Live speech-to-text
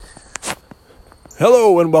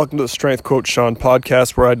Hello and welcome to the Strength Coach Sean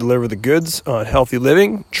podcast, where I deliver the goods on healthy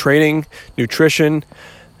living, training, nutrition,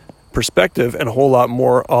 perspective, and a whole lot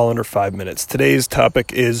more all under 5 minutes. Today's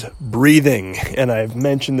topic is breathing, and I've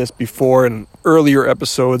mentioned this before in earlier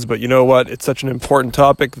episodes, but you know what? It's such an important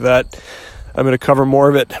topic that I'm going to cover more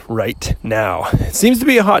of it right now. It seems to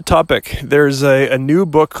be a hot topic. There's a new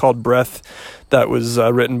book called Breath that was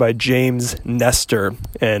written by James Nestor,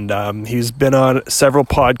 and he's been on several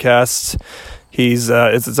podcasts.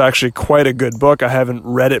 It's actually quite a good book. I haven't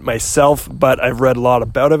read it myself, but I've read a lot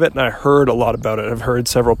about it, and I heard a lot about it. I've heard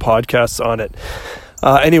several podcasts on it.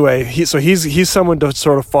 Anyway, he's someone to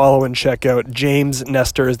sort of follow and check out. James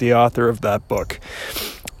Nestor is the author of that book.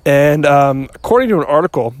 And according to an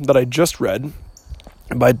article that I just read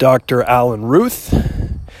by Dr. Alan Ruth,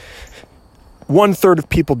 1/3 of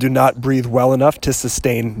people do not breathe well enough to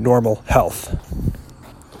sustain normal health.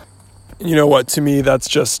 You know what? To me, that's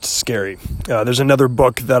just scary. There's another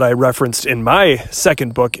book that I referenced in my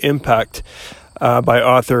second book, Impact, by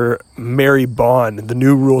author Mary Bond, The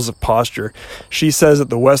New Rules of Posture. She says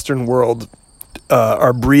that the Western world,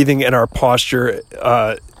 our breathing and our posture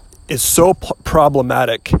is so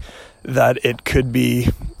problematic that it could be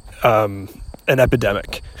an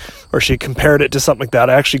epidemic. Or she compared it to something like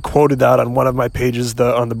that. I actually quoted that on one of my pages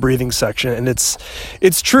on the breathing section, and it's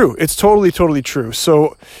true. It's totally true.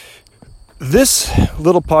 So this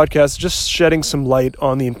little podcast is just shedding some light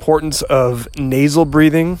on the importance of nasal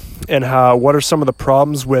breathing and what are some of the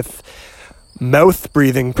problems with mouth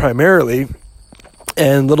breathing primarily,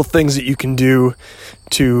 and little things that you can do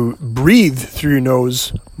to breathe through your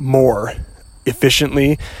nose more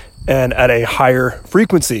efficiently and at a higher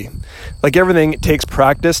frequency. Like everything, it takes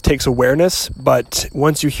practice, takes awareness, but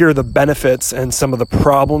once you hear the benefits and some of the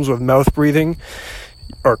problems with mouth breathing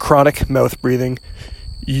or chronic mouth breathing,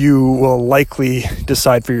 you will likely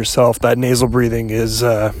decide for yourself that nasal breathing is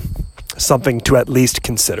something to at least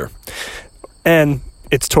consider. And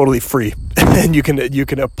it's totally free. And you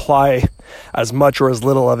can apply as much or as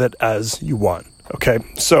little of it as you want. Okay,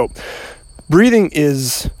 so breathing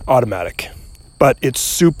is automatic, but it's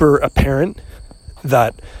super apparent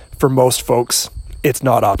that for most folks, it's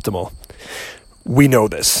not optimal. We know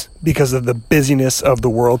this because of the busyness of the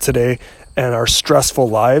world today and our stressful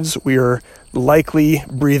lives. We are likely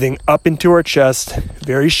breathing up into our chest,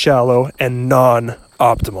 very shallow and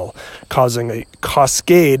non-optimal, causing a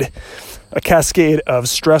cascade of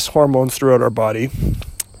stress hormones throughout our body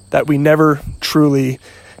that we never truly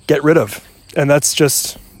get rid of. And that's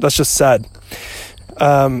just sad.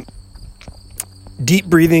 Deep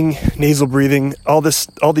breathing, nasal breathing, all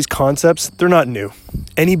these concepts, they're not new.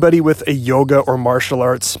 Anybody with a yoga or martial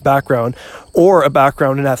arts background or a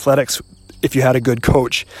background in athletics, if you had a good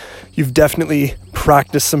coach, you've definitely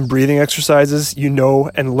practiced some breathing exercises,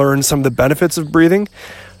 and learned some of the benefits of breathing,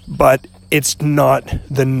 but it's not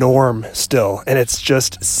the norm still. And it's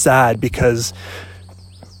just sad because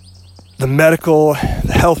the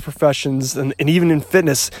health professions, and even in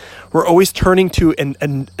fitness, we're always turning to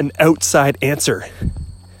an outside answer.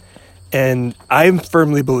 And I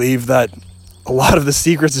firmly believe that a lot of the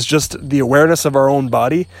secrets is just the awareness of our own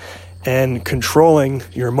body and controlling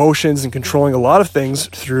your emotions and controlling a lot of things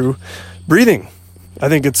through breathing. I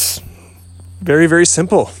think it's very, very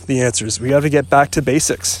simple, the answers. We have to get back to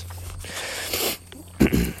basics.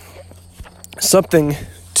 Something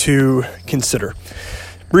to consider.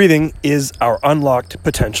 Breathing is our unlocked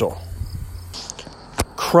potential.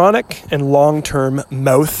 Chronic and long-term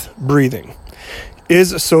mouth breathing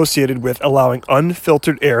is associated with allowing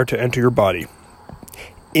unfiltered air to enter your body.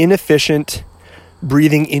 Inefficient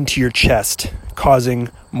breathing into your chest, causing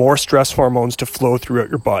more stress hormones to flow throughout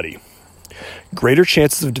your body. Greater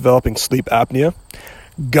chances of developing sleep apnea,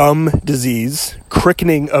 gum disease,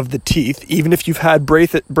 crickening of the teeth, even if you've had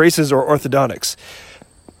braces or orthodontics.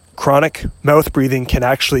 Chronic mouth breathing can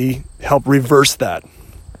actually help reverse that.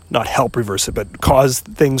 Not help reverse it, but cause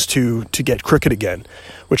things to get crooked again,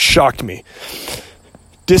 which shocked me.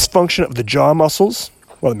 Dysfunction of the jaw muscles,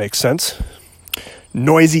 well, it makes sense.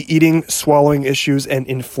 Noisy eating, swallowing issues, and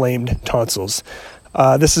inflamed tonsils.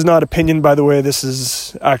 This is not opinion, by the way. This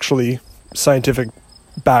is actually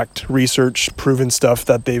scientific-backed research, proven stuff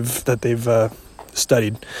that they've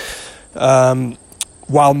studied.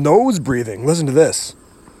 While nose breathing, listen to this.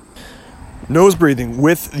 Nose breathing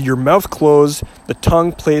with your mouth closed, the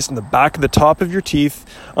tongue placed in the back of the top of your teeth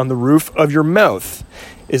on the roof of your mouth.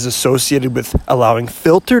 is associated with allowing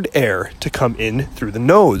filtered air to come in through the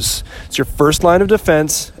nose. It's your first line of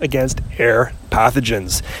defense against air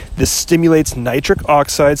pathogens. This stimulates nitric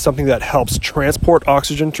oxide, something that helps transport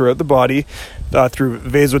oxygen throughout the body through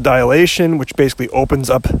vasodilation, which basically opens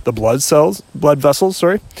up the blood vessels,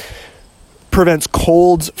 prevents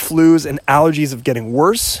colds, flus, and allergies of getting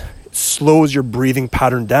worse. It slows your breathing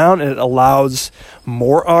pattern down, and it allows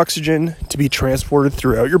more oxygen to be transported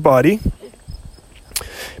throughout your body.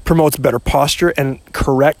 It promotes better posture and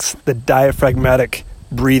corrects the diaphragmatic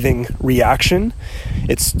breathing reaction.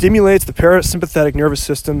 It stimulates the parasympathetic nervous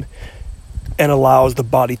system and allows the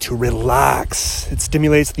body to relax. It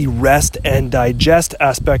stimulates the rest and digest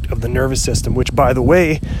aspect of the nervous system, which, by the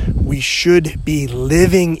way, we should be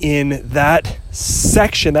living in that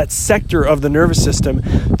sector of the nervous system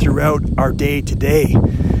throughout our day to day.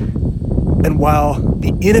 And while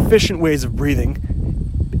the inefficient ways of breathing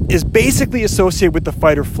is basically associated with the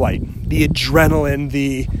fight or flight, the adrenaline,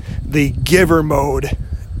 the giver mode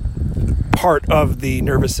part of the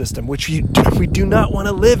nervous system, which we do not want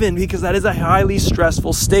to live in, because that is a highly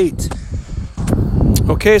stressful state.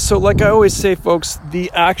 Okay, so like I always say, folks, the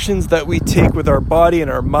actions that we take with our body and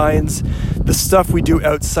our minds, the stuff we do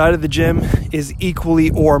outside of the gym, is equally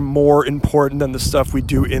or more important than the stuff we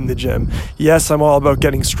do in the gym. Yes, I'm all about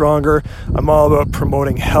getting stronger. I'm all about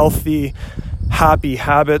promoting healthy, happy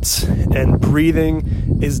habits, and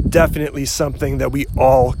breathing is definitely something that we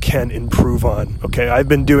all can improve on. Okay, I've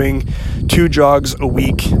been doing 2 jogs a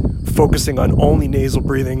week, focusing on only nasal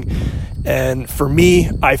breathing, and for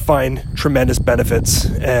me, I find tremendous benefits.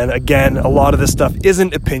 And again, a lot of this stuff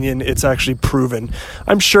isn't opinion, it's actually proven.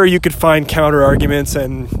 I'm sure you could find counter arguments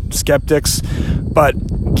and skeptics,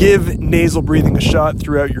 but give nasal breathing a shot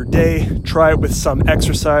throughout your day. Try it with some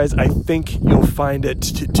exercise. I think you'll find it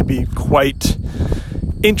to be quite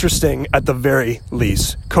interesting at the very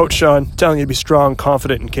least. Coach Sean, telling you to be strong,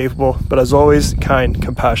 confident, and capable, but as always, kind,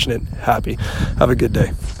 compassionate, happy. Have a good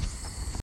day.